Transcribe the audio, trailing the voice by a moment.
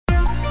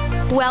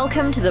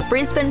Welcome to the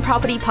Brisbane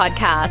Property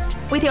Podcast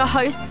with your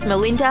hosts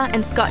Melinda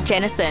and Scott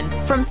Jennison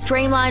from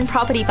Streamline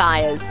Property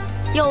Buyers,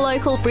 your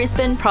local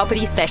Brisbane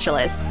property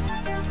specialists.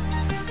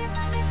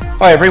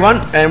 Hi everyone,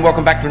 and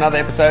welcome back to another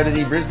episode of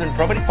the Brisbane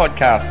Property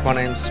Podcast. My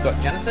name's Scott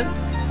Jennison.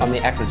 I'm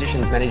the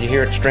Acquisitions Manager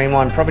here at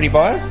Streamline Property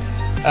Buyers.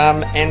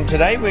 And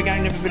today we're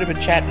going to have a bit of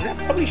a chat and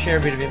probably share a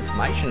bit of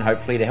information,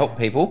 hopefully, to help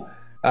people.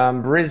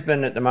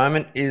 Brisbane at the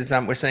moment is,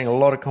 we're seeing a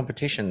lot of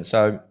competition.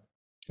 So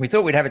we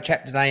thought we'd have a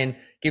chat today and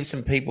give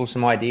some people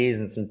some ideas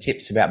and some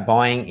tips about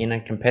buying in a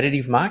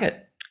competitive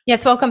market.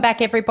 Yes, welcome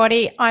back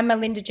everybody. I'm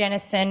Melinda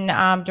Jennison,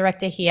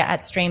 Director here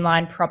at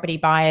Streamline Property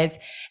Buyers,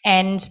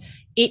 and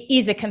it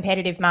is a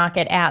competitive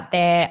market out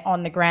there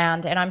on the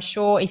ground. And I'm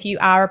sure if you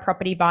are a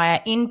property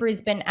buyer in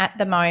Brisbane at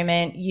the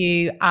moment,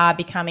 you are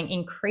becoming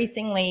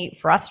increasingly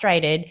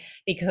frustrated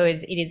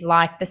because it is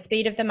like the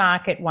speed of the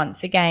market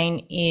once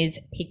again is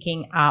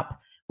picking up.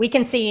 We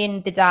can see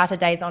in the data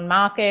days on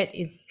market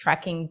is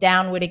tracking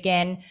downward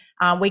again.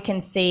 We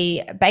can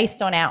see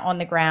based on our on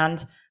the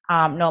ground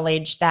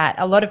knowledge that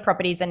a lot of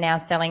properties are now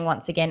selling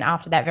once again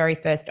after that very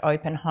first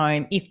open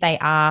home, if they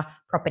are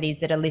properties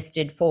that are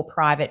listed for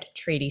private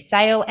treaty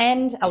sale.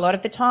 And a lot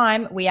of the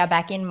time we are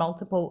back in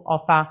multiple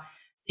offer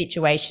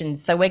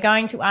situations. So we're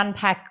going to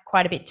unpack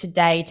quite a bit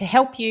today to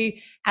help you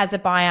as a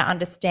buyer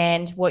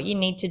understand what you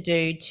need to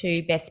do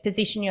to best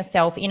position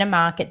yourself in a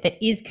market that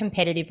is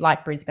competitive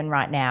like Brisbane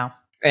right now.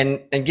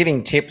 And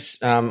giving tips,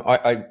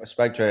 I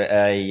spoke to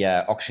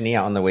a auctioneer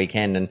on the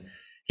weekend, and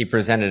he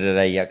presented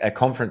at a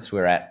conference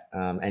we're at,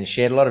 and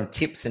shared a lot of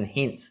tips and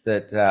hints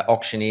that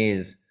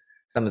auctioneers,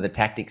 some of the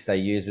tactics they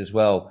use as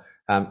well,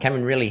 came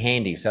in really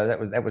handy. So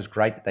that was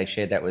great that they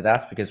shared that with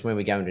us, because when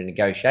we go into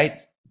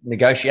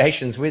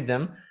negotiations with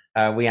them,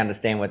 we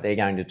understand what they're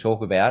going to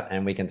talk about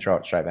and we can throw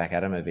it straight back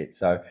at them a bit.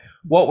 So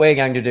what we're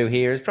going to do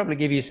here is probably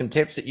give you some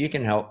tips that you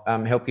can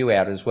help you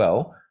out as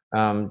well,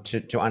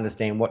 to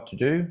understand what to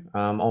do.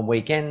 On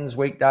weekends,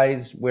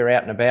 weekdays, we're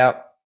out and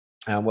about.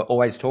 We're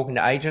always talking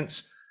to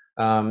agents.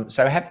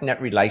 So having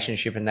that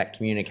relationship and that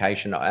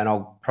communication, and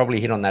I'll probably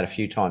hit on that a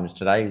few times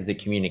today, is the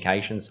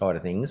communication side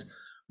of things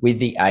with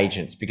the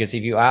agents. Because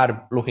if you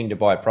are looking to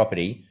buy a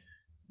property,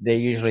 they're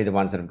usually the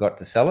ones that have got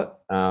to sell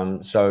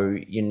it. So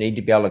you need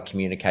to be able to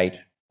communicate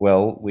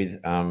well with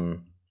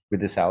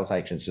the sales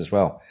agents as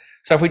well.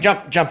 So if we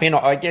jump in,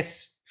 I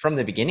guess from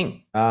the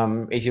beginning,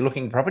 if you're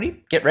looking at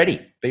property, get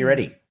ready, be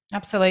ready.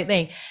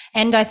 Absolutely.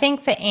 And I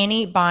think for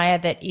any buyer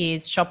that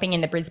is shopping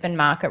in the Brisbane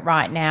market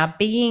right now,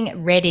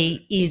 being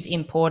ready is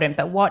important.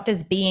 But what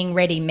does being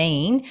ready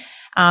mean?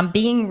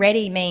 Being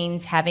ready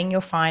means having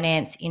your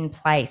finance in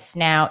place.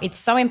 Now, it's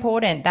so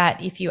important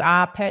that if you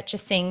are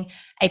purchasing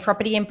a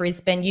property in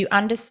Brisbane, you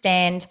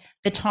understand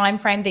the time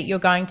frame that you're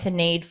going to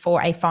need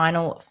for a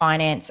final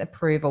finance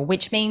approval,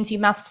 which means you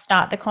must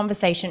start the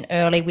conversation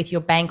early with your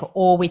bank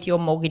or with your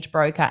mortgage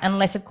broker,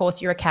 unless of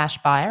course you're a cash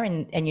buyer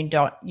and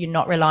you're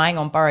not relying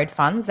on borrowed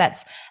funds.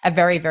 That's a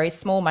very, very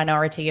small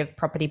minority of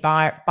property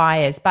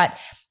buyers. But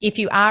if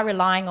you are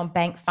relying on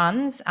bank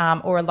funds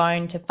or a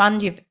loan to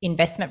fund your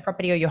investment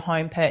property or your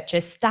home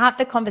purchase, start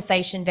the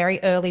conversation very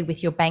early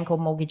with your bank or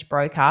mortgage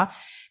broker,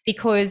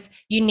 because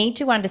you need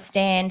to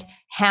understand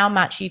how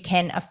much you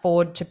can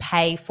afford to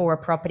pay for a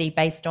property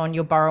based on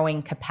your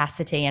borrowing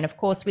capacity. And of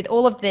course, with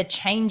all of the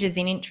changes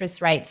in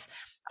interest rates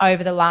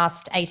over the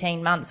last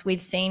 18 months,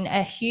 we've seen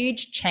a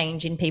huge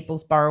change in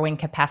people's borrowing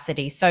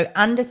capacity. So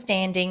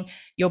understanding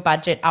your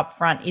budget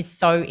upfront is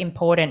so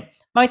important.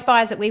 Most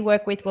buyers that we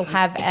work with will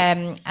have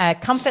a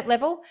comfort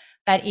level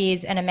that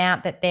is an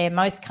amount that they're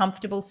most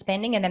comfortable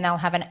spending, and then they'll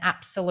have an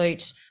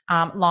absolute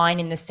line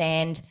in the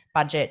sand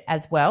budget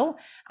as well.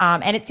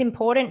 And it's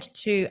important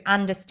to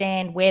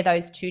understand where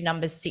those two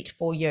numbers sit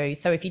for you.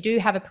 So if you do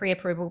have a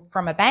pre-approval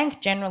from a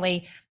bank,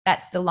 generally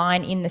that's the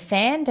line in the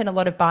sand, and a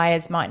lot of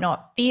buyers might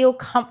not feel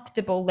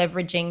comfortable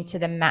leveraging to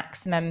the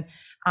maximum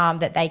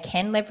that they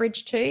can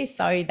leverage to.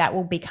 So that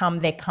will become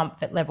their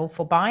comfort level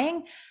for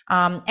buying.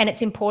 And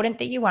it's important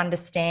that you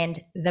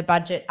understand the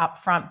budget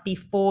upfront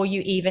before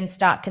you even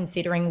start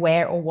considering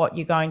where or what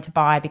you're going to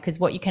buy, because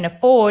what you can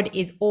afford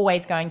is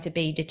always going to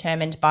be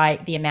determined by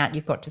the amount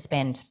you've got to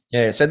spend.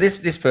 Yeah, so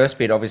this first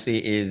bit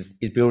obviously is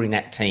building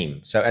that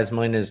team. So as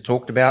Melinda's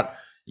talked about,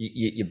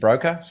 your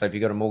broker, so if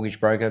you've got a mortgage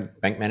broker,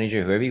 bank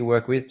manager, whoever you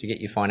work with to get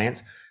your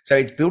finance. So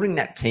it's building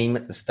that team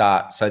at the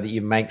start so that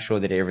you make sure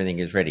that everything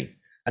is ready.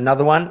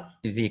 Another one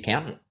is the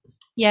accountant.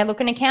 Yeah,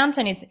 look, an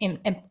accountant is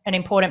an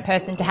important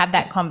person to have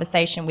that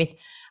conversation with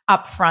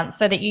upfront,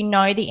 so that you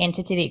know the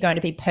entity that you're going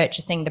to be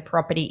purchasing the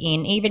property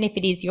in. Even if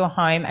it is your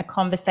home, a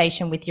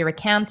conversation with your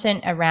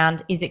accountant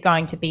around, is it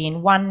going to be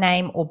in one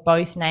name or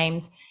both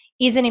names,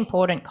 is an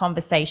important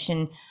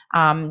conversation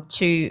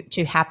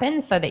to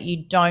happen, so that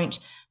you don't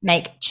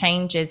make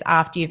changes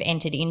after you've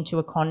entered into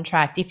a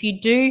contract. If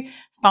you do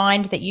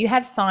find that you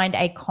have signed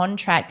a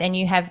contract and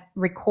you have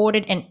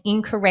recorded an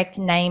incorrect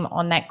name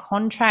on that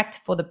contract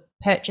for the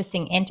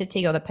purchasing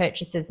entity or the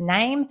purchaser's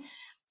name,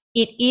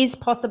 it is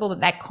possible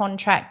that that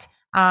contract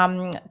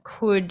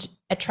could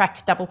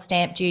attract double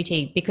stamp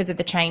duty because of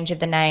the change of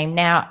the name.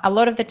 Now, a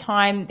lot of the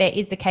time there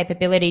is the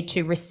capability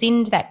to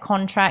rescind that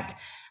contract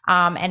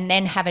and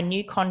then have a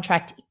new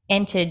contract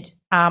entered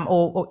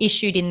or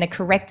issued in the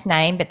correct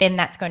name, but then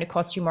that's going to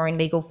cost you more in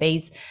legal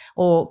fees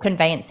or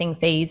conveyancing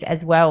fees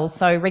as well.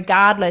 So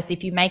regardless,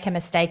 if you make a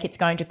mistake, it's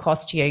going to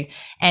cost you.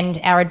 And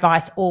our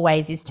advice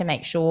always is to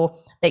make sure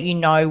that you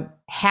know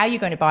how you're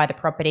going to buy the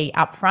property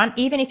up front.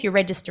 Even if you're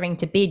registering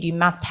to bid, you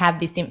must have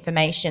this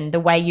information. The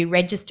way you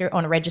register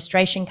on a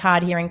registration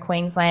card here in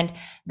Queensland,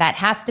 that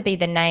has to be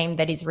the name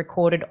that is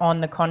recorded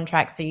on the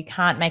contract. So you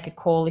can't make a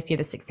call if you're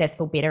the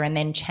successful bidder and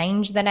then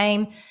change the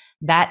name.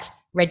 That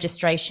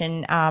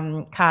registration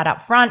card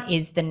up front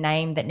is the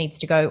name that needs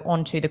to go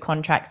onto the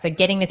contract. So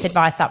getting this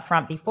advice up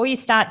front before you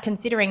start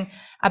considering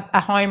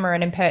a home or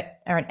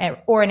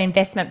an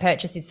investment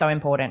purchase is so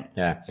important.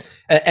 Yeah.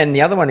 And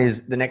the other one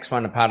is, the next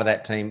one, a part of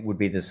that team would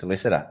be the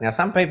solicitor. Now,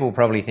 some people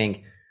probably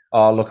think,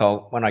 oh,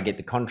 look, when I get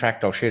the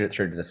contract, I'll shoot it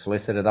through to the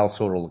solicitor. They'll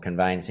sort all the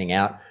conveyancing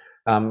out.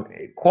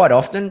 Quite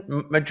often,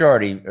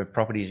 majority of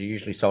properties are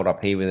usually sold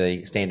up here with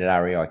a standard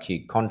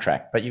REIQ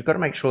contract, but you've got to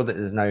make sure that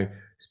there's no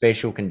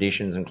special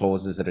conditions and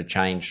clauses that are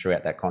changed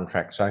throughout that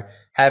contract. So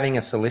having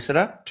a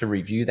solicitor to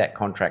review that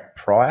contract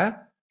prior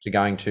to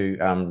going to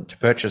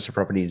purchase a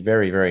property is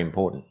very, very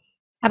important.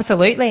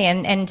 Absolutely.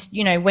 And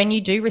you know, when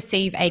you do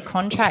receive a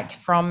contract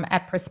from a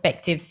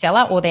prospective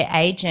seller or their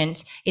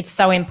agent, it's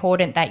so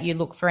important that you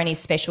look for any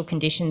special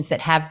conditions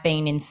that have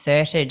been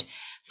inserted.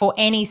 For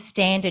any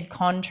standard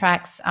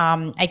contracts,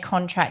 a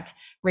contract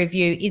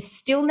review is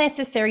still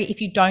necessary if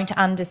you don't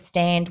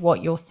understand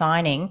what you're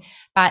signing.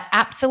 But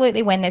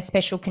absolutely, when there's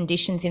special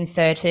conditions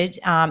inserted,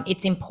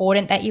 it's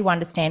important that you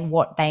understand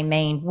what they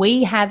mean.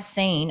 We have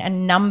seen a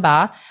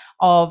number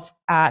of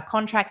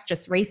contracts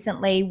just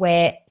recently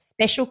where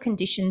special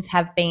conditions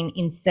have been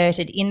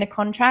inserted in the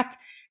contract,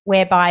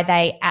 whereby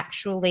they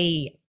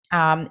actually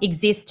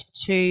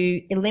exist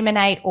to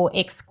eliminate or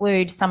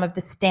exclude some of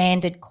the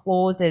standard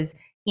clauses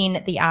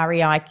in the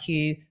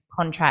REIQ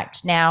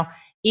contract. Now,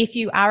 if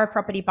you are a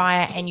property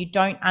buyer and you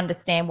don't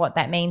understand what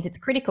that means, it's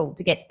critical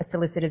to get a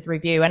solicitor's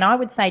review. And I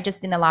would say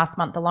just in the last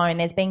month alone,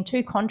 there's been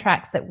 2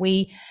 contracts that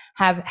we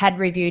have had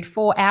reviewed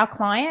for our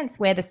clients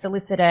where the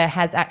solicitor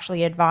has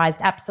actually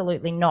advised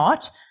absolutely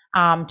not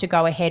to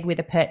go ahead with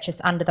a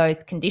purchase under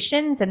those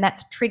conditions. And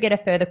that's triggered a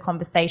further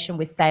conversation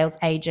with sales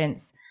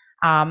agents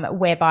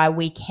whereby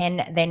we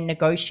can then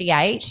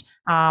negotiate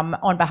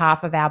on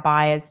behalf of our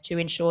buyers to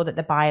ensure that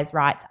the buyer's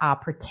rights are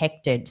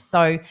protected.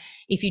 So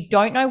if you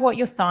don't know what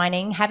you're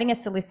signing, having a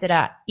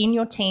solicitor in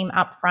your team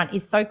up front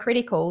is so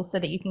critical so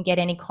that you can get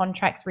any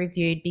contracts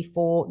reviewed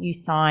before you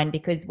sign,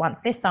 because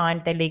once they're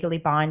signed, they're legally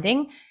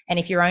binding. And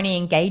if you're only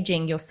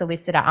engaging your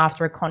solicitor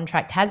after a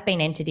contract has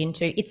been entered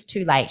into, it's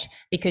too late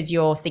because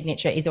your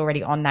signature is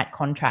already on that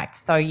contract.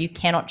 So you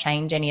cannot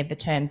change any of the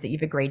terms that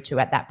you've agreed to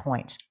at that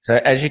point. So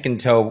as you can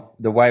tell,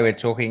 the way we're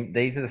talking,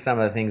 these are some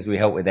of the things we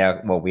help with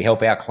we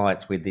help our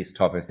clients with this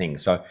type of thing.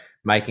 So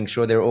making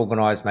sure they're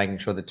organised, making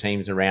sure the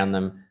team's around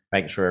them,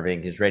 making sure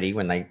everything is ready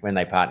when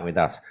they partner with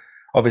us.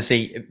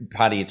 Obviously,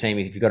 part of your team,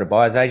 if you've got a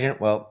buyer's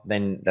agent, well,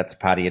 then that's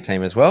part of your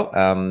team as well.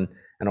 And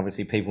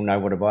obviously people know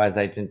what a buyer's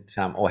agent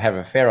or have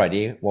a fair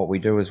idea what we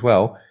do as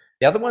well.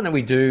 The other one that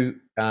we do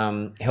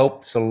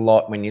helps a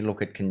lot when you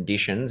look at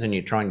conditions and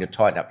you're trying to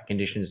tighten up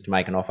conditions to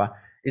make an offer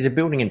is a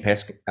building and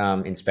pest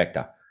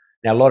inspector.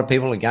 Now, a lot of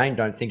people, again,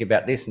 don't think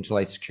about this until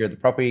they secure the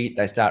property.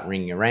 They start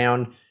ringing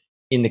around.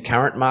 In the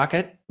current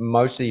market,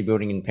 most of the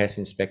building and pest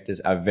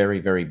inspectors are very,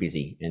 very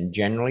busy, and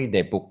generally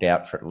they're booked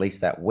out for at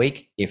least that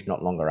week, if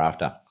not longer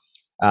after.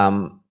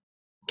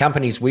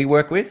 Companies we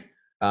work with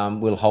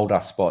will hold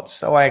us spots.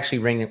 So I actually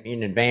ring them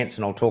in advance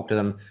and I'll talk to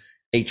them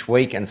each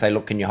week and say,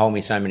 look, can you hold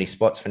me so many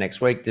spots for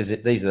next week? These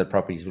are the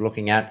properties we're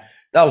looking at.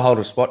 They'll hold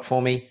a spot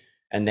for me,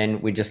 and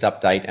then we just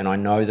update, and I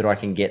know that I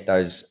can get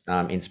those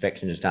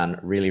inspections done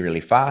really, really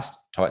fast,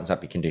 tightens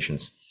up your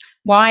conditions.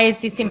 Why is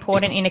this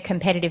important in a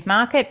competitive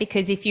market?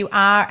 Because if you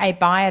are a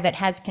buyer that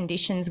has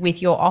conditions with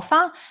your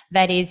offer,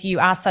 that is, you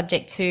are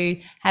subject to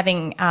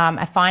having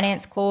a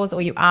finance clause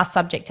or you are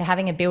subject to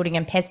having a building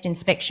and pest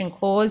inspection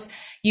clause,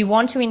 you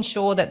want to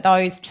ensure that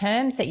those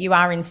terms that you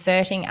are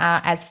inserting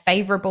are as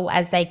favourable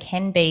as they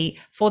can be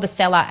for the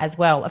seller as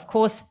well. Of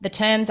course, the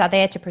terms are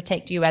there to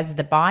protect you as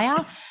the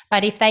buyer,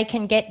 but if they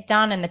can get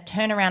done and the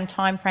turnaround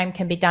time frame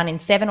can be done in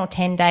 7 or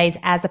 10 days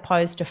as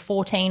opposed to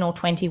 14 or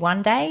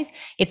 21 days,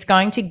 it's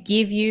going to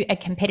give you a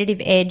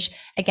competitive edge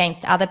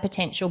against other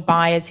potential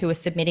buyers who are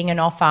submitting an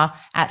offer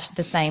at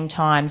the same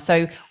time.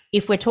 So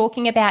if we're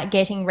talking about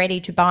getting ready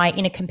to buy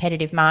in a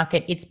competitive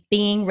market, it's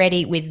being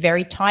ready with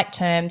very tight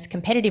terms,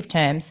 competitive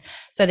terms,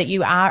 so that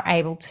you are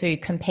able to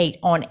compete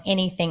on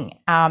anything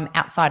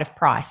outside of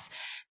price.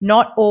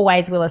 Not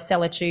always will a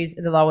seller choose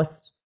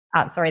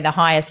the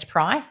highest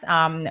price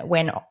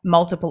when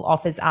multiple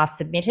offers are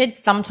submitted.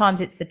 Sometimes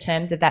it's the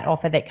terms of that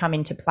offer that come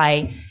into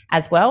play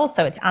as well.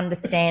 So it's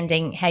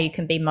understanding how you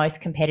can be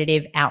most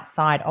competitive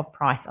outside of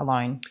price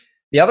alone.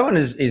 The other one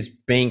is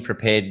being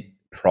prepared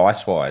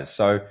price-wise.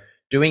 So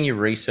doing your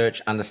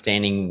research,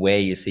 understanding where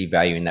you see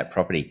value in that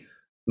property.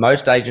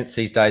 Most agents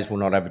these days will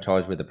not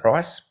advertise with a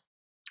price.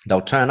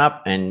 They'll turn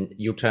up and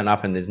you'll turn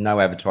up and there's no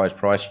advertised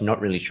price. You're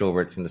not really sure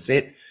where it's going to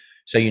sit.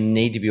 So you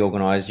need to be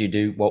organized. You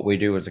do what we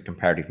do as a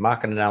comparative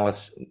market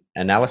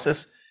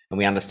analysis, and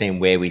we understand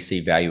where we see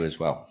value as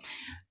well.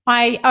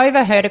 I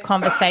overheard a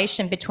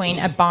conversation between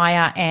a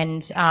buyer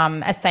and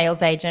a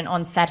sales agent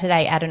on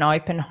Saturday at an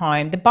open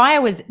home. The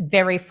buyer was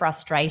very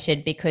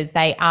frustrated because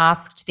they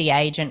asked the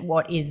agent,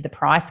 what is the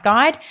price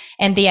guide?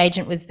 And the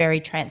agent was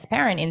very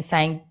transparent in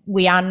saying,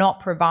 we are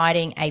not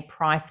providing a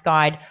price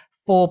guide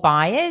for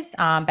buyers,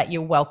 but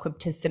you're welcome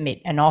to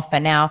submit an offer.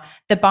 Now,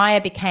 the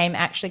buyer became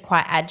actually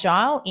quite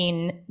agile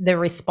in the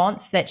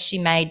response that she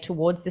made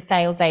towards the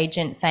sales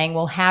agent, saying,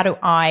 well,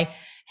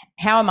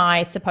 how am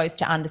I supposed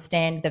to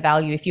understand the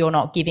value if you're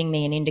not giving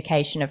me an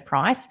indication of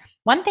price?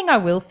 One thing I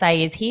will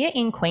say is here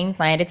in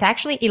Queensland, it's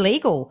actually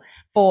illegal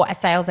for a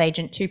sales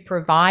agent to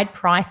provide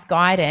price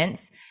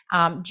guidance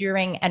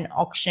during an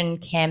auction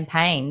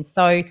campaign.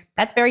 So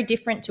that's very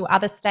different to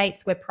other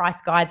states where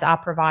price guides are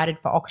provided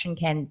for auction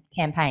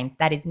campaigns.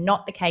 That is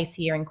not the case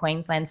here in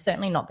Queensland,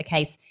 certainly not the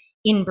case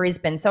in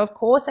Brisbane. So of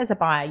course, as a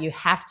buyer, you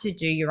have to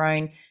do your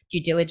own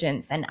due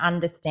diligence and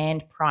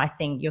understand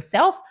pricing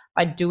yourself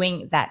by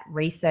doing that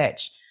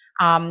research.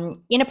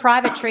 In a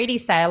private treaty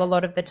sale, a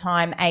lot of the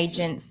time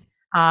agents,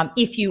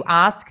 if you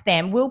ask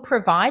them, will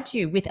provide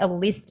you with a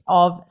list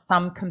of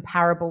some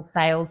comparable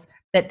sales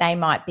that they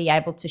might be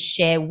able to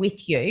share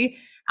with you.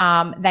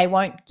 They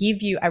won't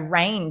give you a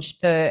range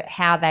for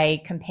how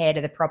they compare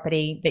to the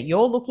property that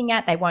you're looking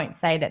at. They won't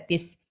say that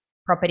this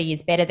property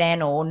is better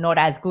than or not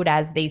as good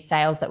as these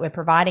sales that we're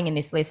providing in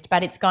this list,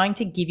 but it's going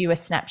to give you a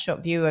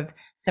snapshot view of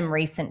some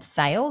recent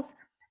sales.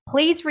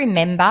 Please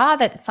remember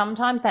that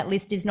sometimes that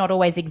list is not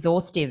always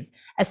exhaustive.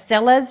 A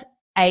seller's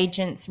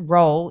agent's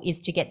role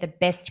is to get the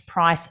best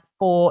price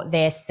for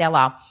their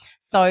seller.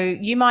 So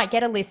you might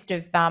get a list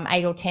of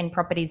 8 or 10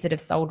 properties that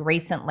have sold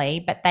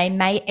recently, but they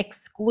may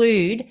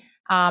exclude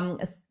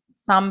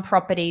some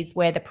properties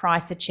where the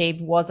price achieved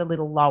was a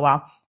little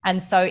lower.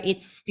 And so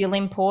it's still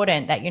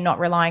important that you're not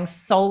relying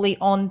solely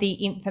on the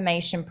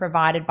information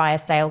provided by a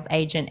sales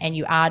agent and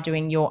you are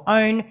doing your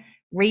own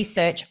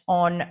research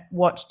on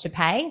what to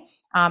pay.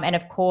 And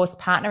of course,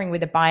 partnering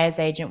with a buyer's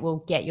agent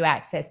will get you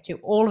access to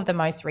all of the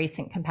most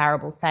recent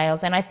comparable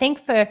sales. And I think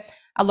for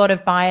a lot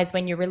of buyers,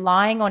 when you're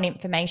relying on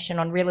information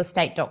on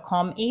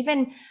realestate.com,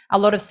 even a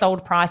lot of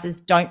sold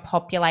prices don't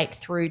populate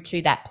through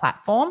to that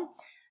platform.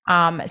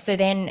 So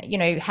then,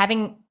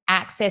 having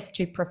access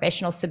to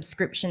professional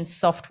subscription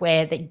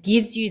software that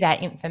gives you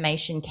that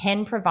information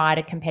can provide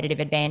a competitive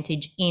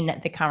advantage in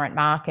the current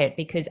market,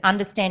 because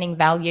understanding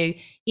value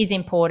is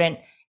important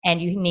and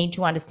you need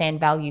to understand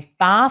value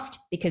fast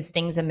because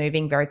things are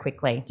moving very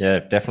quickly. Yeah,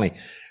 definitely.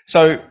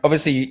 So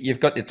obviously you've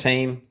got your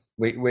team.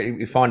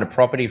 We find a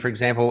property, for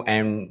example,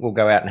 and we'll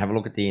go out and have a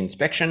look at the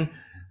inspection.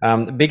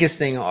 The biggest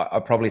thing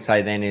I'll probably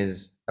say then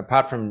is,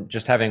 apart from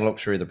just having a look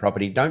through the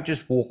property, don't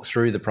just walk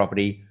through the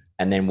property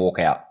and then walk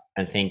out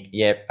and think,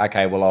 yeah,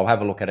 okay, well, I'll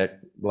have a look at it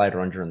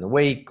later on during the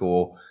week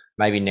or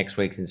maybe next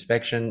week's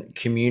inspection.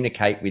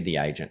 Communicate with the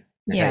agent.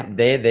 Okay? Yeah.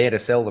 They're there to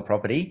sell the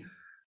property.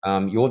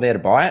 You're there to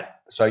buy it.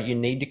 So you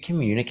need to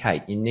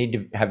communicate. You need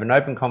to have an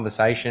open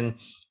conversation.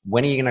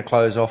 When are you going to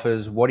close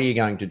offers? What are you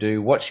going to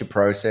do? What's your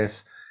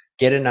process?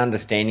 Get an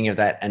understanding of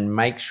that and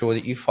make sure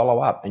that you follow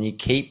up and you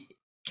keep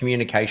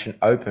communication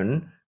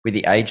open with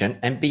the agent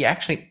and be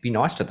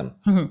nice to them.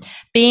 Mm-hmm.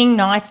 Being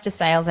nice to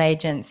sales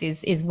agents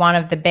is one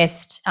of the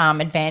best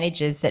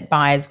advantages that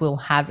buyers will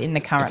have in the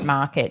current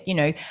market.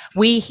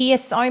 We hear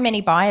so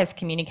many buyers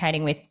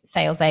communicating with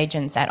sales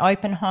agents at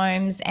open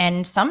homes,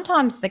 and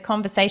sometimes the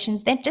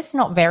conversations, they're just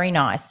not very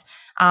nice.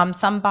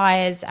 Some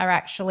buyers are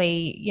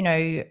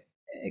actually,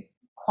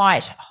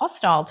 quite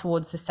hostile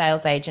towards the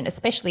sales agent,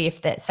 especially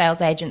if the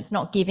sales agent's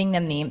not giving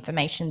them the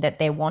information that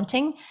they're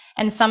wanting.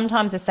 And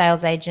sometimes a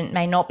sales agent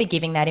may not be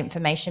giving that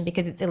information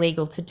because it's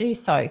illegal to do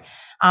so.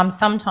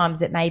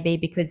 Sometimes it may be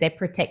because they're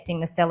protecting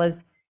the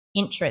seller's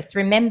interests.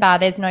 Remember,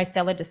 there's no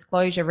seller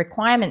disclosure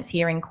requirements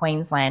here in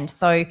Queensland.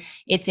 So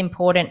it's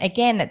important,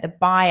 again, that the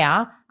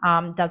buyer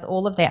does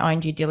all of their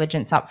own due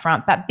diligence up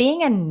front. But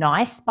being a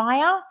nice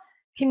buyer,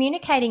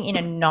 communicating in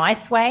a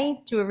nice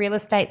way to a real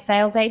estate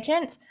sales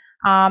agent,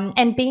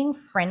 and being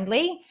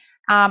friendly,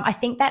 I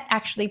think that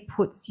actually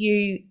puts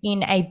you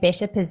in a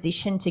better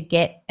position to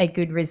get a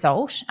good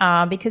result,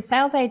 because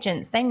sales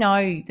agents, they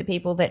know the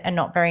people that are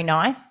not very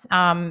nice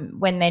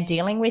when they're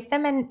dealing with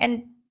them,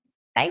 and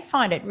they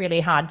find it really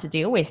hard to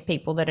deal with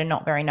people that are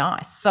not very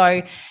nice.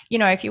 So,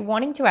 if you're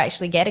wanting to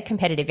actually get a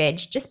competitive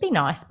edge, just be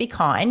nice, be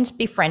kind,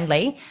 be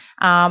friendly,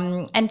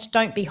 and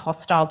don't be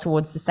hostile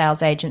towards the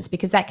sales agents,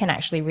 because that can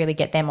actually really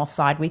get them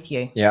offside with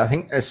you. Yeah, I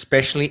think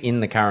especially in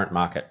the current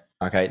market.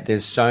 Okay,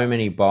 there's so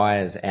many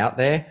buyers out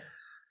there.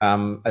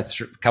 A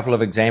couple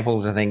of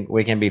examples, I think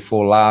weekend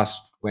before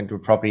last, went to a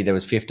property, there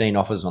was 15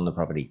 offers on the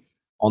property.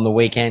 On the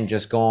weekend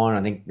just gone,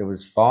 I think there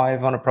was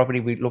 5 on a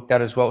property we looked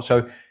at as well.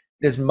 So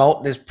there's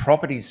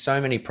properties, so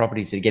many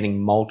properties that are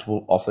getting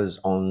multiple offers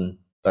on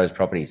those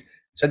properties.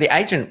 So the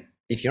agent,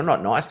 if you're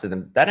not nice to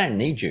them, they don't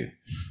need you.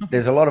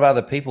 There's a lot of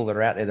other people that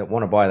are out there that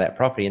want to buy that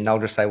property, and they'll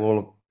just say,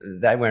 well,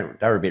 they were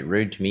a bit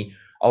rude to me.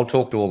 I'll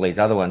talk to all these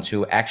other ones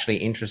who are actually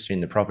interested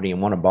in the property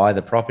and want to buy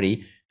the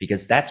property,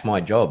 because that's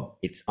my job.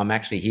 I'm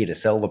actually here to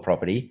sell the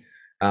property.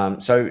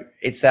 So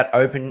it's that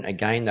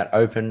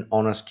open,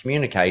 honest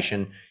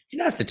communication. You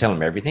don't have to tell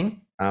them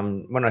everything.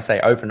 When I say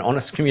open,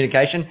 honest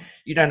communication,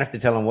 you don't have to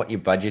tell them what your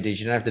budget is.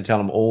 You don't have to tell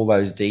them all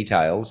those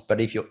details.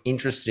 But if you're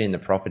interested in the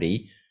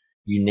property,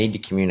 you need to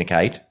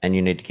communicate, and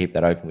you need to keep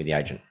that open with the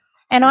agent.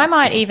 And I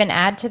might even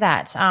add to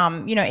that,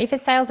 if a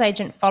sales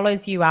agent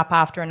follows you up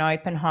after an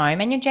open home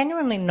and you're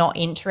genuinely not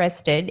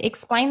interested,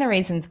 explain the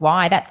reasons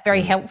why. That's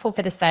very helpful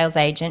for the sales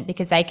agent,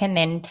 because they can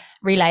then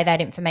relay that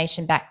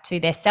information back to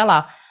their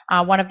seller.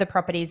 One of the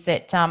properties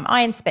that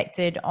I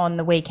inspected on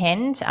the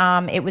weekend,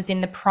 it was in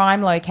the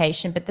prime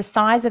location, but the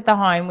size of the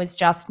home was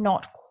just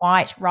not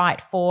quite right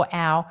for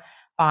our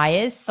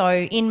buyers. So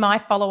in my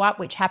follow-up,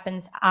 which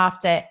happens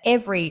after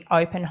every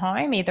open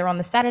home, either on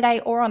the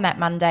Saturday or on that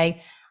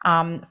Monday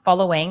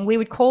following, we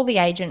would call the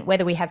agent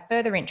whether we have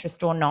further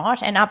interest or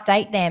not, and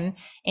update them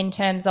in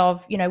terms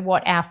of,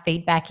 what our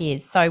feedback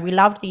is. So we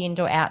loved the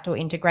indoor-outdoor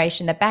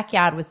integration. The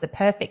backyard was the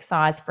perfect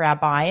size for our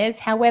buyers.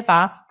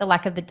 However, the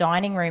lack of the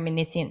dining room in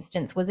this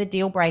instance was a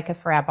deal breaker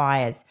for our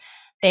buyers.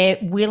 They're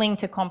willing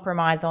to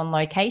compromise on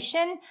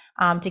location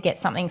to get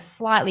something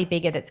slightly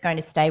bigger that's going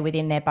to stay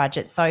within their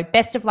budget. So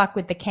best of luck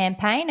with the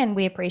campaign, and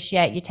we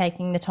appreciate you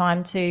taking the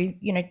time to,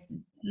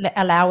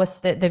 allow us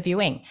the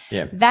viewing.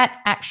 Yeah.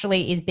 That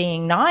actually is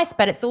being nice,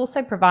 but it's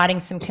also providing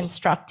some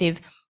constructive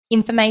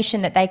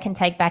information that they can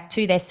take back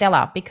to their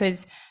seller,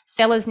 because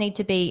sellers need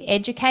to be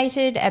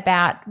educated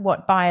about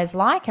what buyers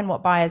like and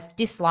what buyers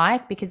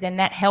dislike, because then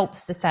that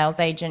helps the sales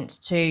agent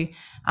to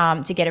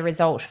get a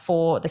result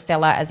for the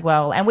seller as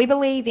well. And we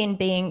believe in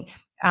being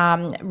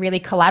really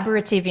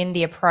collaborative in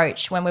the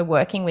approach when we're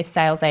working with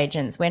sales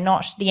agents. We're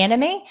not the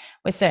enemy.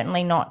 We're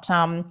certainly not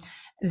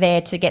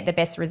there to get the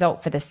best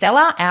result for the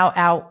seller.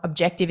 Our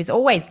objective is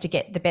always to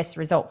get the best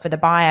result for the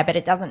buyer, but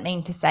it doesn't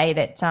mean to say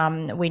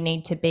that we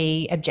need to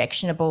be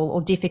objectionable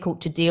or difficult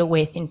to deal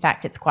with. In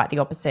fact, it's quite the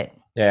opposite.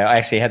 Yeah, I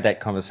actually had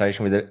that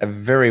conversation with a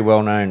very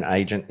well-known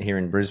agent here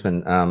in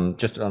Brisbane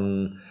just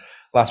on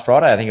last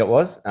Friday, I think it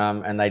was,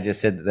 and they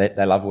just said that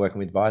they love working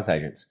with buyers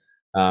agents.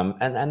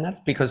 And that's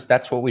because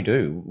that's what we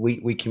do.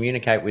 We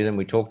communicate with them,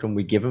 we talk to them,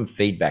 we give them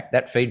feedback.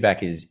 That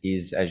feedback is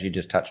as you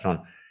just touched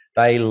on,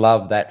 they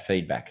love that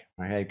feedback,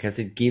 okay, because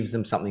it gives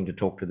them something to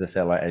talk to the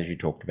seller, as you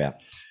talked about.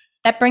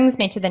 That brings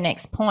me to the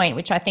next point,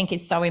 which I think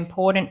is so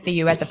important for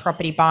you as a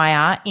property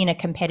buyer in a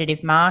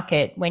competitive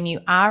market. When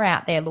you are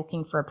out there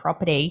looking for a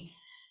property,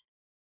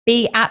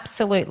 be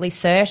absolutely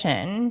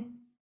certain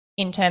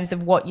in terms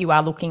of what you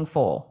are looking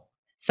for.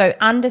 So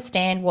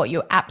understand what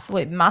your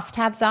absolute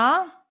must-haves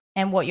are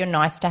and what your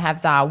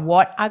nice-to-haves are.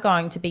 What are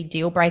going to be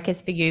deal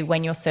breakers for you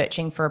when you're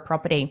searching for a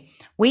property?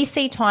 We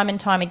see time and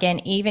time again,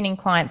 even in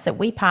clients that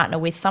we partner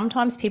with,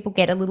 sometimes people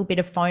get a little bit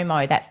of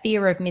FOMO, that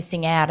fear of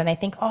missing out, and they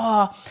think,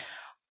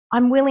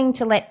 I'm willing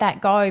to let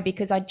that go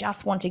because I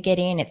just want to get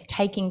in. It's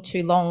taking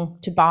too long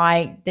to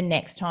buy the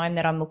next home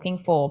that I'm looking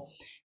for.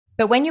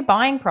 But when you're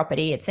buying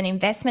property, it's an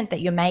investment that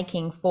you're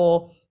making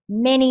for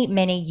many,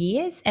 many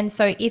years. And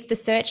so if the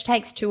search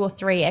takes 2 or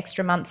 3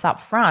 extra months up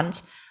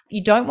front,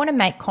 you don't want to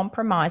make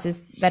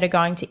compromises that are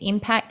going to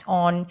impact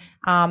on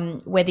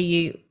whether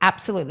you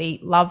absolutely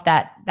love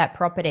that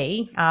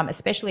property,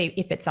 especially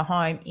if it's a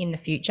home in the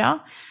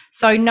future.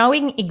 So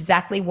knowing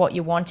exactly what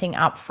you're wanting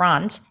up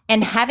front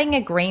and having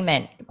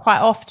agreement.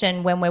 Quite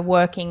often when we're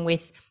working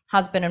with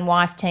husband and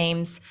wife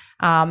teams,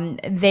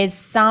 there's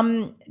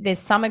some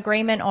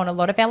agreement on a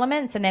lot of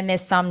elements, and then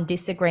there's some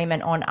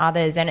disagreement on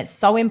others. And it's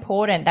so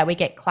important that we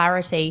get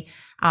clarity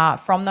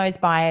from those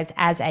buyers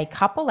as a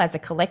couple, as a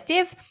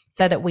collective,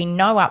 so that we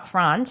know up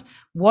front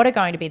what are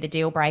going to be the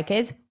deal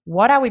breakers,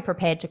 what are we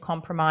prepared to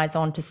compromise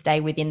on to stay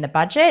within the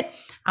budget,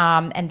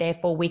 and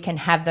therefore we can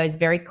have those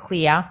very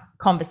clear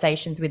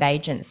conversations with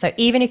agents. So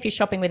even if you're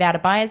shopping without a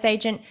buyer's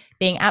agent,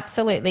 being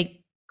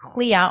absolutely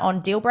clear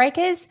on deal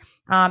breakers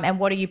and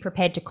what are you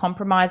prepared to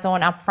compromise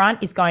on up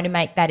front is going to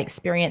make that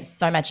experience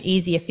so much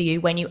easier for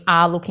you when you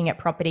are looking at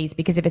properties.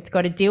 Because if it's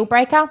got a deal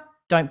breaker,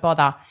 don't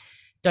bother.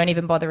 Don't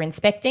even bother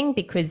inspecting,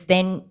 because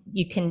then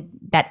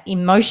that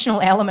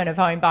emotional element of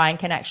home buying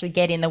can actually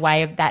get in the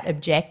way of that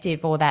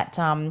objective or that,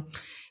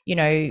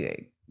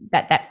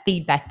 that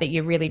feedback that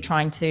you're really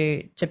trying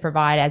to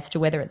provide as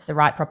to whether it's the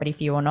right property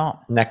for you or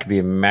not. And that could be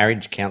a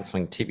marriage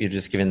counselling tip you're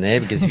just giving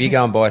there, because if you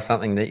go and buy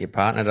something that your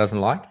partner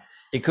doesn't like,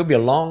 it could be a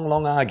long,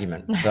 long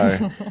argument.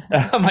 So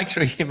make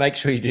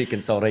sure you do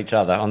consult each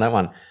other on that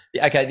one.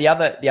 Okay, the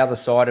other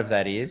side of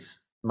that is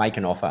make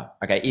an offer.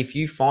 Okay, if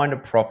you find a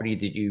property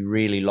that you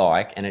really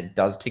like and it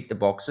does tick the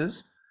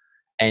boxes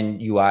and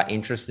you are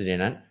interested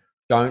in it,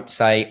 don't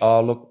say,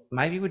 oh, look,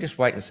 maybe we'll just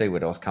wait and see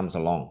what else comes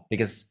along.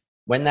 Because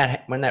when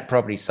that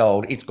property's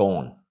sold, it's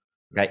gone.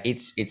 Okay,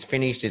 it's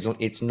finished.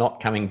 It's not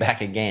coming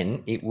back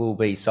again. It will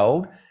be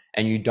sold,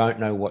 and you don't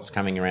know what's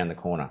coming around the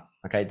corner.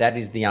 Okay, that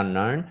is the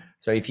unknown.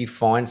 So if you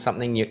find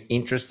something you're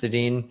interested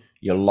in,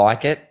 you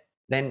like it,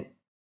 then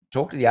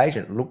talk to the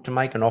agent, look to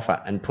make an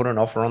offer and put an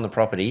offer on the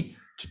property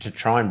to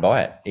try and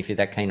buy it if you're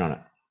that keen on it.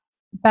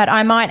 But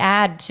I might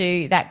add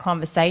to that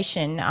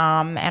conversation,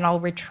 and I'll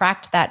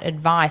retract that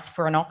advice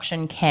for an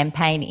auction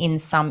campaign in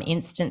some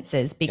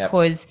instances,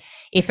 because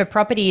if a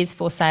property is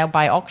for sale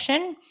by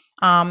auction,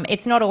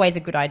 it's not always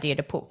a good idea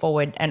to put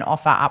forward an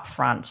offer up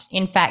front.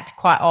 In fact,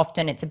 quite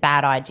often it's a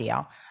bad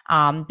idea,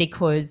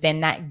 because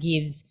then that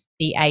gives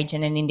the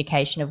agent an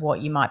indication of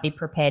what you might be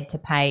prepared to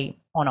pay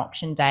on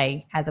auction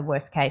day as a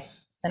worst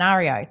case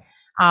scenario.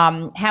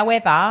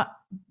 However,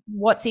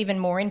 what's even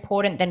more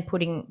important than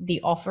putting the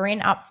offer in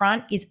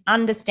upfront is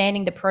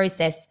understanding the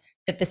process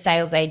that the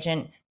sales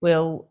agent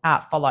will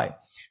follow.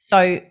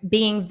 So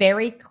being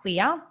very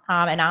clear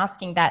and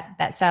asking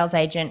that sales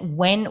agent,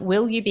 when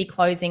will you be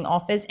closing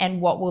offers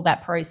and what will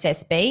that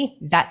process be?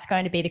 That's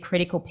going to be the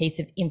critical piece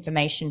of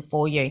information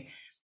for you.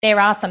 There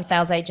are some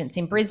sales agents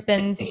in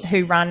Brisbane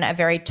who run a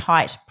very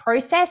tight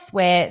process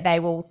where they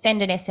will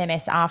send an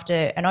SMS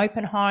after an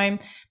open home.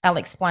 They'll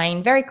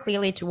explain very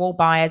clearly to all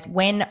buyers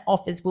when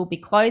offers will be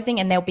closing,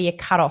 and there'll be a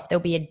cutoff. There'll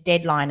be a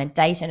deadline, a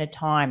date and a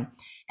time.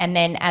 And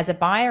then as a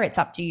buyer, it's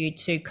up to you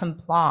to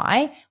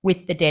comply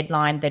with the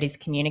deadline that is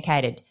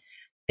communicated.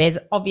 There's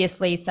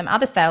obviously some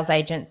other sales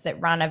agents that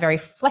run a very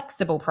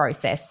flexible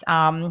process.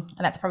 And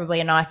that's probably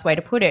a nice way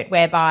to put it,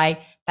 whereby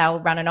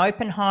they'll run an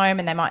open home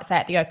and they might say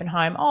at the open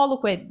home, oh,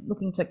 look, we're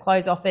looking to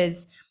close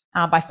offers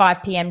by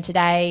 5 p.m.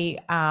 today.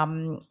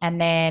 And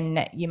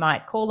then you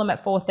might call them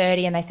at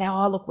 4:30 and they say,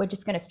 oh, look, we're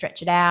just going to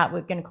stretch it out.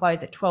 We're going to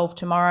close at 12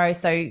 tomorrow.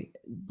 So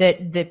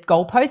the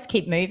goalposts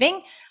keep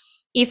moving.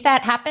 If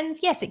that happens,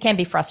 yes, it can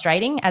be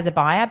frustrating as a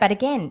buyer. But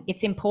again,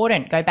 it's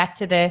important. Go back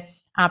to the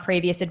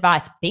previous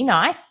advice. Be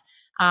nice.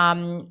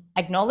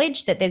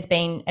 Acknowledge that there's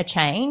been a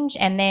change,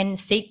 and then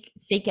seek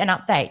an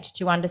update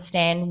to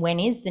understand when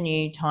is the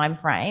new time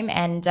frame,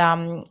 and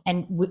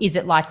is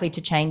it likely to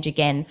change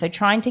again. So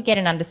trying to get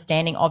an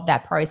understanding of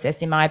that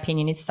process, in my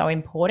opinion, is so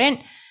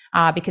important,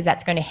 because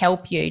that's going to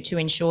help you to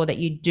ensure that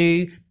you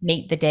do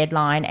meet the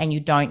deadline and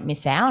you don't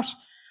miss out.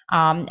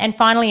 And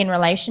finally, in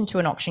relation to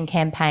an auction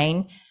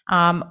campaign,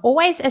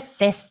 always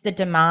assess the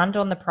demand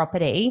on the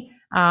property.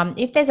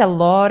 If there's a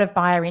lot of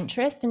buyer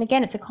interest, and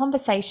again, it's a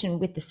conversation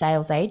with the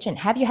sales agent.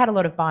 Have you had a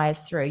lot of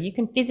buyers through? You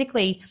can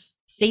physically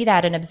see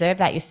that and observe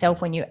that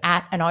yourself when you're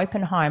at an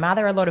open home. Are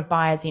there a lot of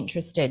buyers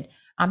interested?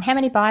 How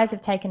many buyers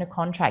have taken a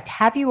contract?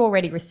 Have you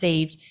already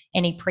received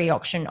any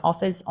pre-auction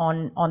offers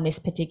on this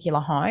particular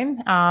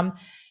home?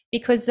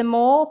 Because the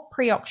more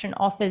pre-auction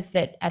offers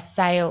that a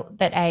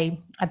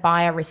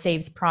seller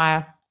receives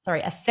prior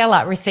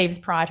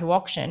to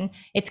auction,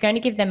 it's going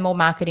to give them more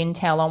market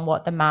intel on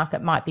what the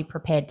market might be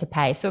prepared to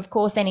pay. So of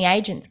course, any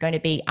agent's going to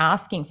be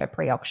asking for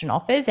pre-auction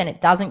offers, and it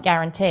doesn't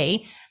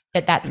guarantee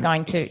that that's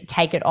going to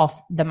take it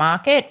off the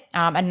market.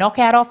 A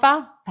knockout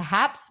offer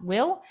perhaps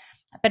will,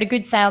 but a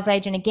good sales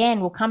agent, again,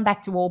 will come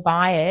back to all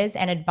buyers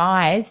and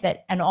advise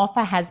that an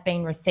offer has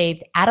been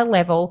received at a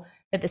level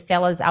that the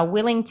sellers are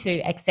willing to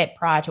accept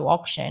prior to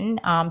auction.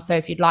 So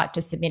if you'd like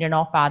to submit an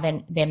offer,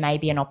 then there may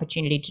be an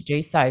opportunity to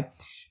do so.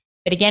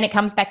 But again, it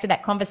comes back to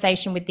that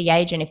conversation with the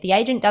agent. If the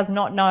agent does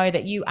not know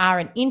that you are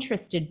an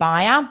interested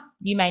buyer,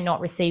 you may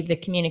not receive the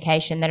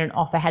communication that an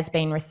offer has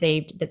been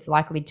received that's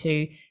likely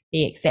to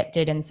be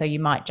accepted, and so you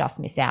might just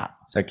miss out.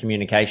 So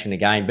communication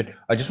again. But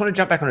I just want to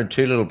jump back on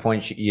 2 little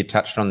points you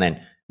touched on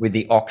then with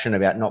the auction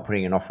about not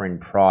putting an offer in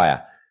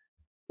prior.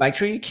 Make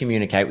sure you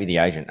communicate with the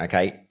agent,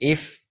 okay?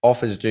 If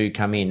offers do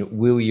come in,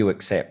 will you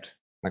accept,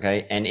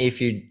 okay? And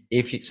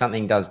if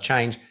something does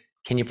change,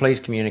 can you please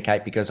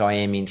communicate, because I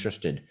am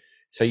interested.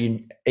 So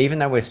even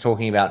though we're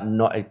talking about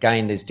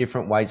there's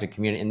different ways of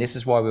communicating, and this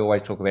is why we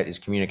always talk about this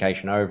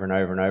communication over and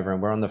over and over,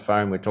 and we're on the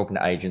phone, we're talking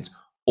to agents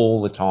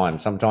all the time.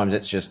 Sometimes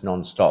it's just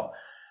nonstop.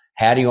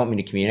 How do you want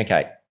me to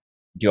communicate?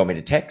 Do you want me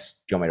to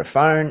text? Do you want me to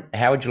phone?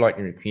 How would you like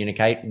me to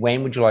communicate?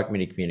 When would you like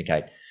me to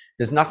communicate?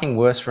 There's nothing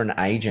worse for an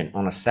agent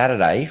on a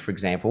Saturday, for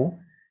example.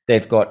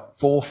 They've got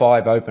 4 or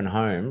 5 open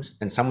homes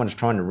and someone's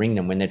trying to ring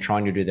them when they're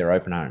trying to do their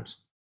open homes.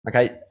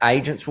 Okay,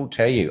 agents will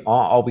tell you, oh,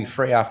 I'll be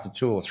free after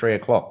 2 or 3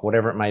 o'clock,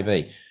 whatever it may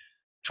be.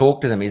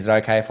 Talk to them. Is it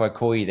okay if I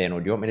call you then?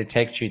 Or do you want me to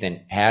text you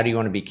then? How do you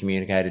want to be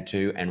communicated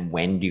to, and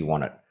when do you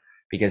want it?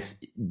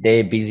 Because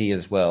they're busy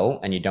as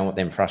well and you don't want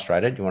them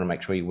frustrated. You want to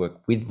make sure you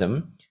work with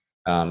them,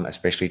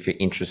 especially if you're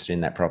interested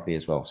in that property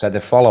as well. So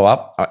the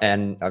follow-up,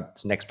 and the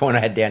next point I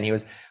had down here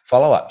was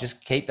follow-up.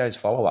 Just keep those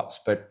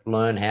follow-ups, but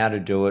learn how to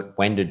do it,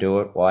 when to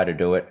do it, why to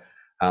do it.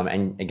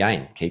 And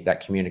again, keep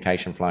that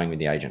communication flowing with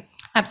the agent.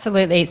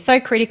 Absolutely. It's so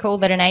critical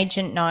that an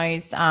agent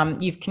knows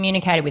you've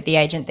communicated with the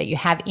agent that you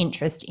have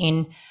interest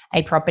in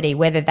a property,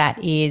 whether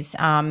that is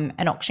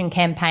an auction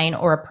campaign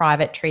or a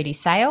private treaty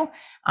sale.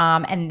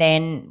 And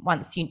then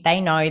once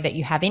they know that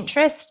you have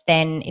interest,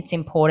 then it's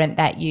important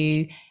that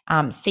you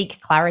seek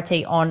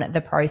clarity on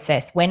the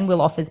process. When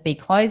will offers be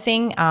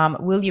closing?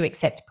 Will you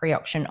accept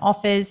pre-auction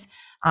offers?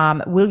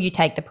 Will you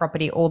take the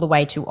property all the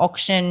way to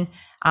auction?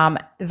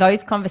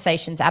 Those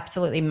conversations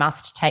absolutely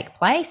must take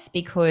place,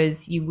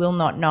 because you will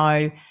not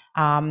know,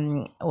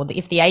 or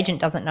if the agent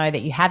doesn't know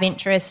that you have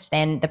interest,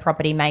 then the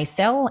property may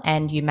sell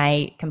and you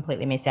may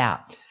completely miss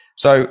out.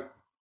 So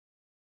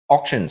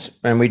auctions,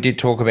 and we did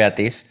talk about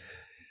this.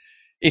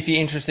 If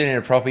you're interested in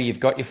a property, you've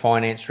got your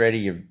finance ready,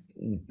 your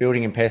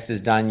building and pest is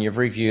done, you've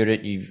reviewed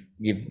it,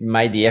 you've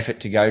made the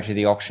effort to go to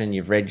the auction,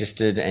 you've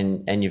registered,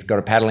 and you've got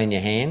a paddle in your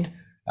hand.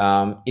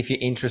 If you're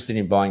interested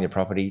in buying the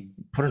property,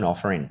 put an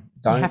offer in.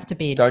 You have to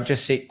bid. Don't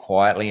just sit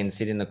quietly and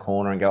sit in the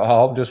corner and go, oh,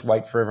 I'll just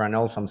wait for everyone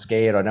else. I'm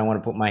scared. I don't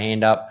want to put my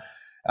hand up.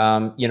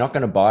 You're not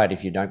going to buy it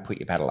if you don't put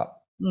your paddle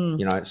up.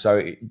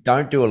 So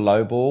don't do a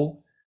low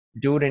ball.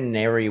 Do it in an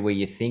area where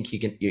you think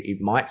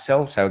it might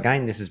sell. So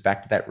again, this is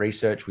back to that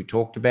research we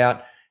talked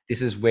about.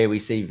 This is where we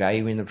see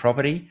value in the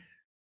property.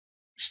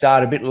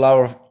 Start a bit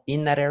lower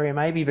in that area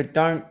maybe, but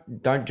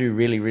don't do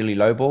really, really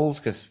low balls,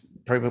 because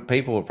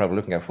people will probably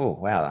look and go, oh,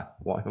 wow,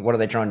 what are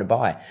they trying to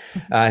buy?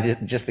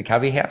 Just the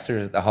cubby house, or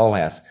is it the whole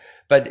house?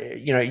 But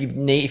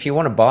if you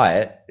want to buy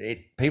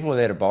it, people are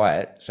there to buy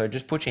it. So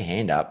just put your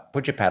hand up,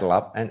 put your paddle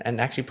up,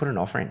 and actually put an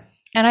offer in.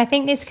 And I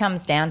think this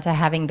comes down to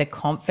having the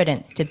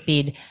confidence to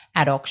bid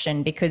at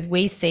auction, because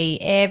we see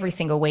every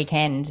single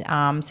weekend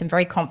some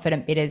very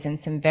confident bidders and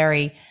some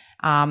very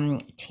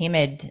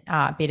timid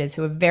bidders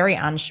who are very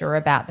unsure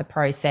about the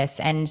process,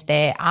 and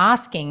they're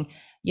asking,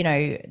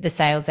 the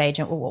sales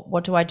agent, well,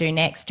 what do I do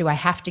next? Do I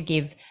have to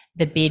give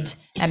the bid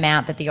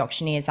amount that the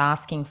auctioneer is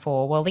asking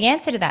for? Well, the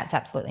answer to that's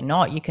absolutely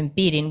not. You can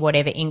bid in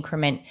whatever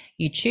increment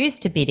you choose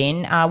to bid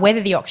in. Whether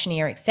the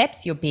auctioneer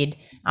accepts your bid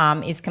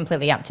is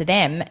completely up to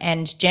them.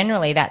 And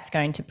generally that's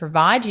going to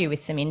provide you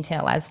with some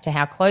intel as to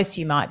how close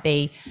you might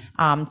be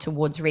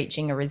towards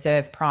reaching a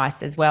reserve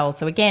price as well.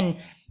 So again,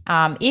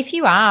 if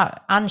you are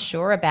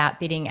unsure about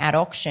bidding at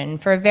auction,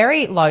 for a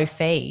very low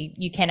fee,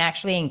 you can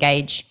actually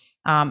engage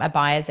a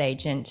buyer's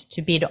agent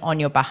to bid on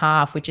your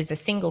behalf, which is a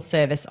single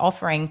service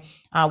offering.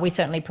 We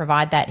certainly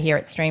provide that here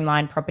at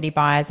Streamline Property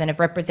Buyers, and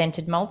have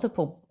represented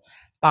multiple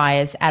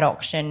buyers at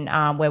auction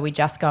where we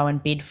just go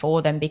and bid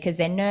for them because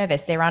they're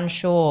nervous, they're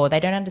unsure, they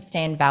don't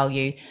understand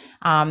value.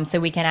 So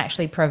we can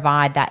actually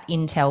provide that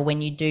intel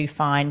when you do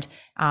find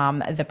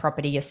the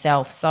property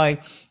yourself. So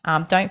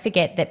don't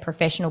forget that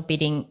professional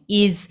bidding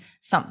is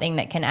something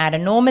that can add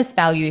enormous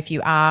value if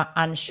you are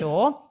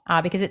unsure,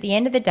 because at the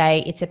end of the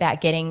day, it's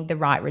about getting the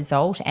right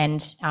result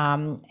and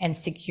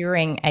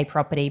securing a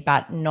property,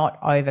 but not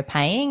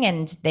overpaying.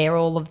 And they're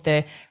all of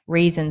the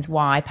reasons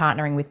why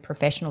partnering with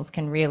professionals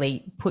can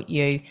really put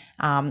you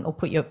or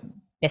put your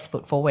best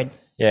foot forward.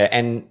 Yeah,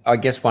 and I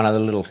guess one other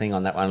little thing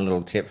on that, one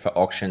little tip for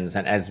auctions,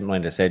 and as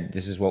Melinda said,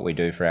 this is what we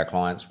do for our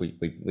clients.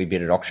 We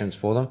bid at auctions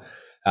for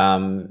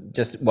them.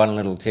 Just one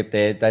little tip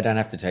there: they don't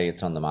have to tell you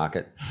it's on the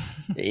market.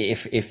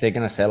 If they're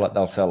going to sell it,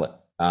 they'll sell it.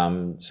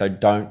 So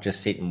don't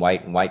just sit and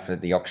wait for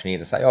the auctioneer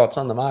to say, oh, it's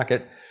on the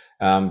market,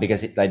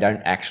 because they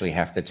don't actually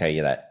have to tell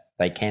you that.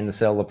 They can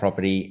sell the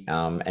property,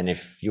 and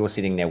if you're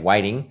sitting there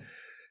waiting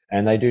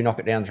and they do knock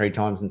it down 3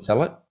 times and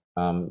sell it,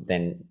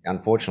 then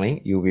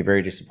unfortunately you'll be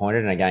very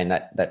disappointed. And again,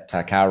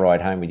 that car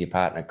ride home with your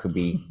partner could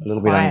be a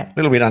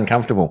little bit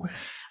uncomfortable.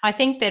 I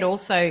think that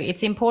also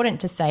it's important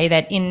to say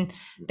that in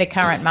the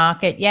current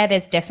market,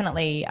 there's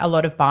definitely a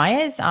lot of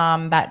buyers,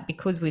 but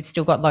because we've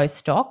still got low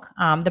stock,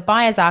 the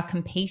buyers are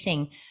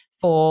competing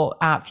for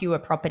fewer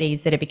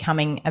properties that are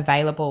becoming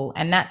available.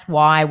 And that's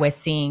why we're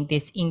seeing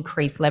this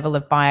increased level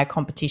of buyer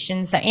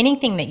competition. So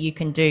anything that you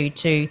can do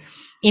to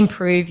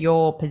improve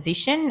your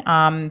position,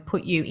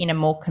 put you in a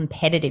more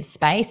competitive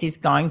space, is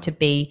going to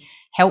be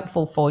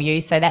helpful for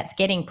you. So that's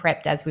getting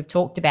prepped, as we've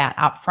talked about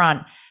up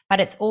front. But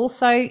it's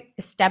also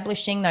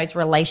establishing those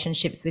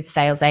relationships with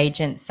sales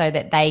agents so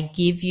that they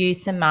give you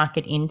some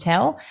market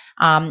intel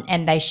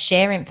and they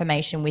share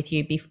information with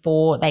you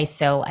before they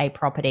sell a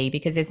property,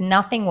 because there's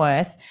nothing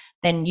worse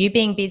than you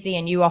being busy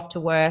and you off to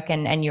work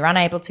and you're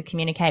unable to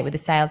communicate with a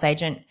sales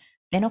agent.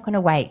 They're not going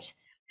to wait.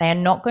 They are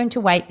not going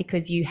to wait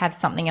because you have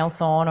something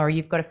else on, or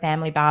you've got a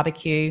family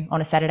barbecue on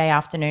a Saturday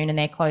afternoon and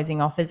they're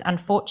closing offers.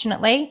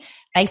 Unfortunately,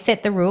 they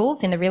set the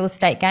rules in the real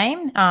estate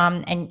game.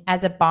 And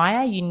as a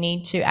buyer, you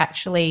need to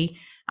actually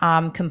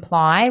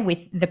comply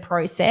with the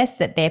process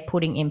that they're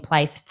putting in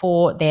place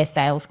for their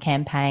sales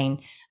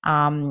campaign.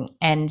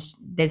 And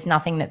there's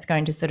nothing that's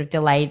going to sort of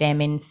delay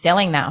them in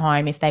selling that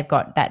home if they've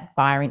got that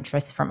buyer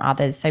interest from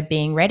others. So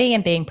being ready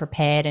and being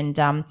prepared and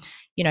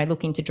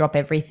looking to drop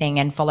everything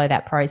and follow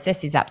that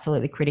process is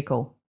absolutely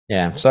critical.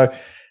 Yeah. So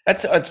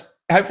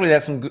hopefully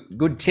that's some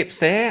good tips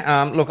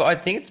there. Look, I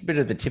think it's a bit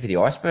of the tip of the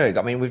iceberg.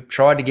 I mean, we've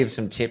tried to give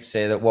some tips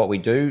there that what we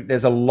do.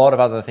 There's a lot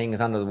of other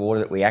things under the water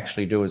that we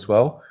actually do as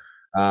well.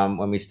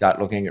 When we start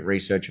looking at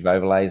research of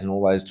overlays and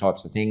all those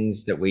types of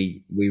things, that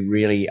we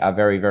really are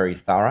very, very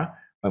thorough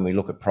when we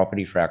look at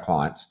property for our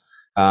clients.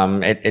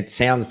 It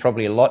sounds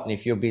probably a lot, and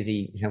if you're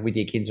busy with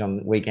your kids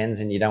on weekends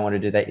and you don't want to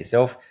do that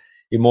yourself,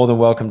 you're more than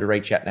welcome to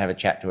reach out and have a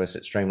chat to us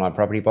at Streamline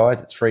Property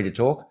Buyers. It's free to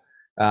talk,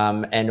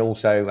 and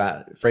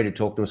also free to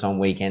talk to us on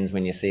weekends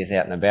when you see us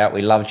out and about.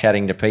 We love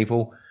chatting to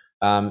people.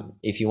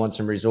 If you want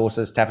some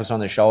resources, tap us on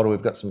the shoulder.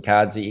 We've got some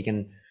cards that you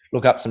can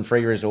look up some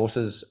free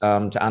resources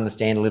to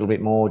understand a little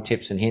bit more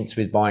tips and hints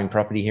with buying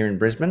property here in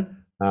Brisbane.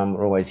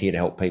 We're always here to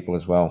help people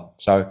as well.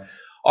 So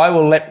I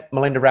will let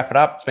Melinda wrap it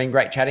up. It's been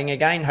great chatting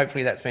again.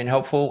 Hopefully that's been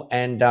helpful,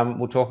 and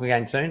we'll talk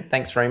again soon.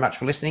 Thanks very much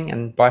for listening,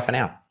 and bye for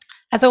now.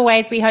 As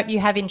always, we hope you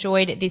have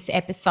enjoyed this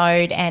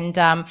episode,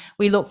 and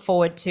we look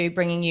forward to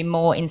bringing you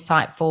more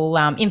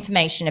insightful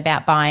information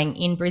about buying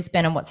in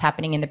Brisbane and what's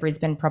happening in the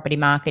Brisbane property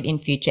market in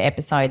future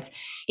episodes.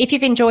 If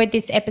you've enjoyed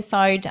this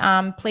episode,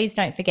 please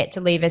don't forget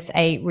to leave us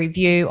a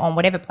review on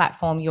whatever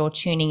platform you're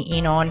tuning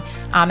in on,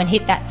 and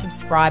hit that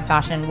subscribe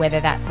button, whether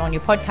that's on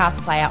your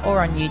podcast player or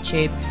on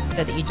YouTube,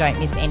 so that you don't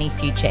miss any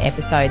future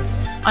episodes.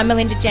 I'm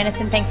Melinda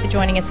Jennison. Thanks for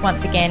joining us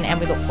once again, and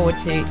we look forward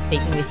to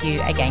speaking with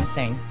you again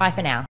soon. Bye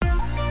for now.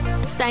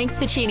 Thanks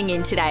for tuning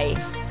in today.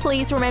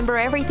 Please remember,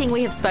 everything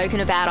we have spoken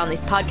about on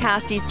this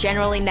podcast is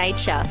general in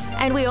nature,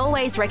 and we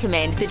always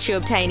recommend that you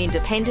obtain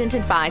independent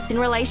advice in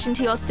relation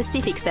to your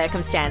specific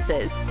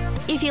circumstances.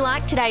 If you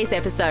liked today's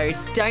episode,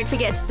 don't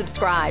forget to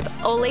subscribe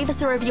or leave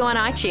us a review on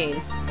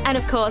iTunes. And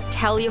of course,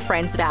 tell your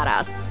friends about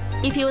us.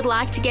 If you would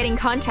like to get in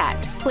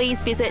contact,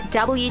 please visit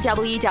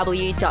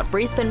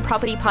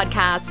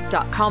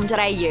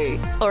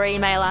www.brisbanepropertypodcast.com.au or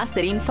email us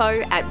at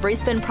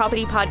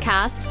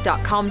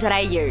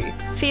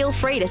info@brisbanepropertypodcast.com.au. Feel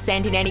free to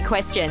send in any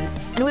questions,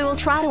 and we will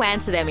try to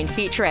answer them in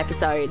future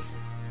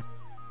episodes.